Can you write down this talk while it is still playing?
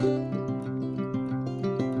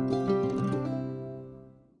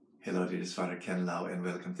is Father Ken Lau, and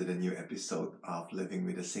welcome to the new episode of Living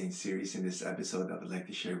with the Saints series. In this episode, I would like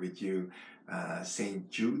to share with you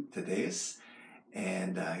Saint Jude Edessa,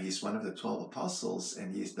 and he's one of the 12 apostles,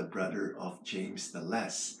 and he is the brother of James the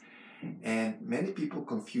Less. And many people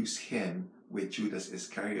confuse him with Judas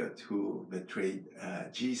Iscariot, who betrayed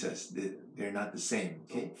Jesus. They're not the same.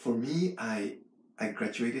 Okay? For me, I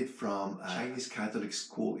graduated from a Chinese Catholic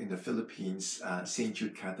school in the Philippines, St.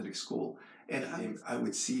 Jude Catholic School, and I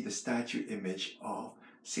would see the statue image of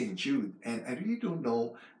St. Jude, and I really don't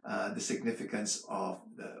know the significance of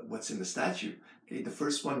what's in the statue. Okay, the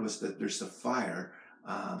first one was that there's a fire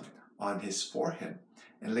on his forehead,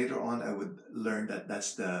 and later on I would learn that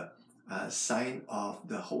that's the sign of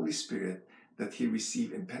the Holy Spirit that he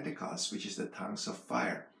received in Pentecost, which is the tongues of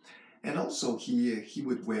fire. And also he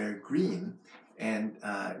would wear green, and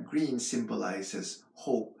green symbolizes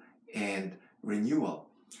hope and renewal.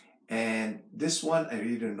 And this one, I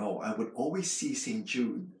really don't know. I would always see St.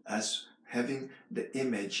 Jude as having the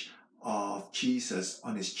image of Jesus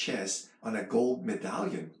on his chest on a gold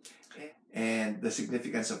medallion. And the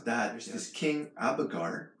significance of that is King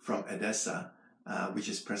Abagar from Edessa, which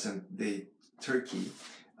is present-day Turkey.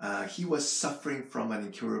 He was suffering from an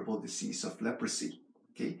incurable disease of leprosy.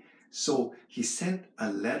 Okay, so he sent a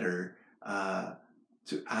letter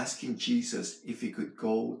to asking Jesus if he could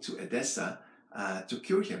go to Edessa to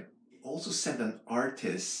cure him. He also sent an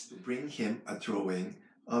artist to bring him a drawing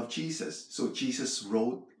of Jesus. So Jesus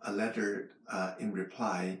wrote a letter in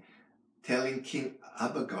reply telling King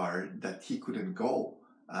Abagar that he couldn't go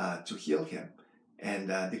to heal him and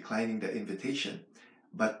declining the invitation,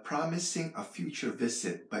 but promising a future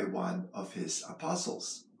visit by one of his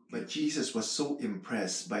apostles. But Jesus was so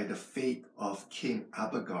impressed by the faith of King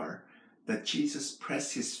Abagar that Jesus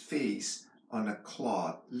pressed his face on a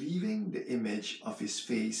cloth, leaving the image of his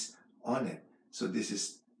face on it. So this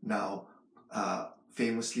is now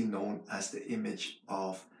famously known as the image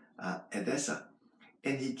of Edessa.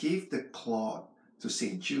 And he gave the cloth to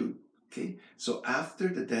St. Jude. Okay, so after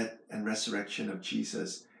the death and resurrection of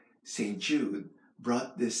Jesus, St. Jude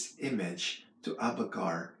brought this image to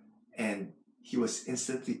Abagar, and he was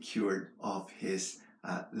instantly cured of his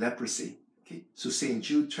leprosy. Okay, so St.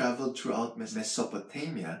 Jude traveled throughout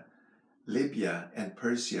Mesopotamia, Libya, and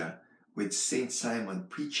Persia with St. Simon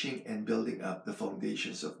preaching and building up the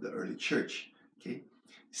foundations of the early church. Okay,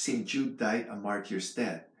 St. Jude died a martyr's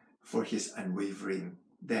death for his unwavering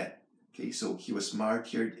death. Okay, so he was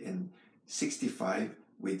martyred in 65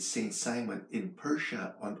 with St. Simon in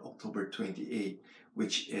Persia on October 28,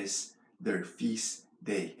 which is their feast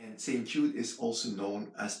day. And St. Jude is also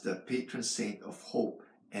known as the patron saint of hope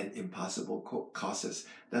and impossible causes.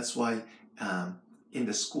 That's why in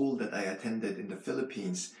the school that I attended in the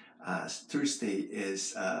Philippines, Thursday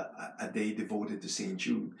is a day devoted to St.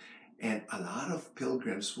 Jude. And a lot of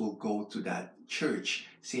pilgrims will go to that church,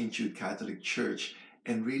 St. Jude Catholic Church,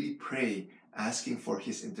 and really pray, asking for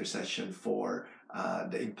his intercession for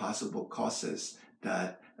the impossible causes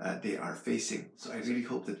that they are facing. So I really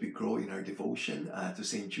hope that we grow in our devotion to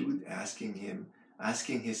St. Jude,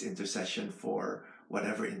 asking his intercession for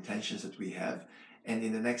whatever intentions that we have. And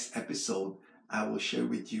in the next episode, I will share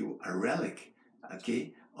with you a relic,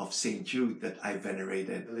 okay, of St. Jude that I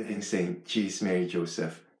venerated. Living Saint, Jesus, Mary,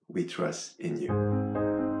 Joseph, we trust in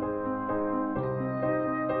you.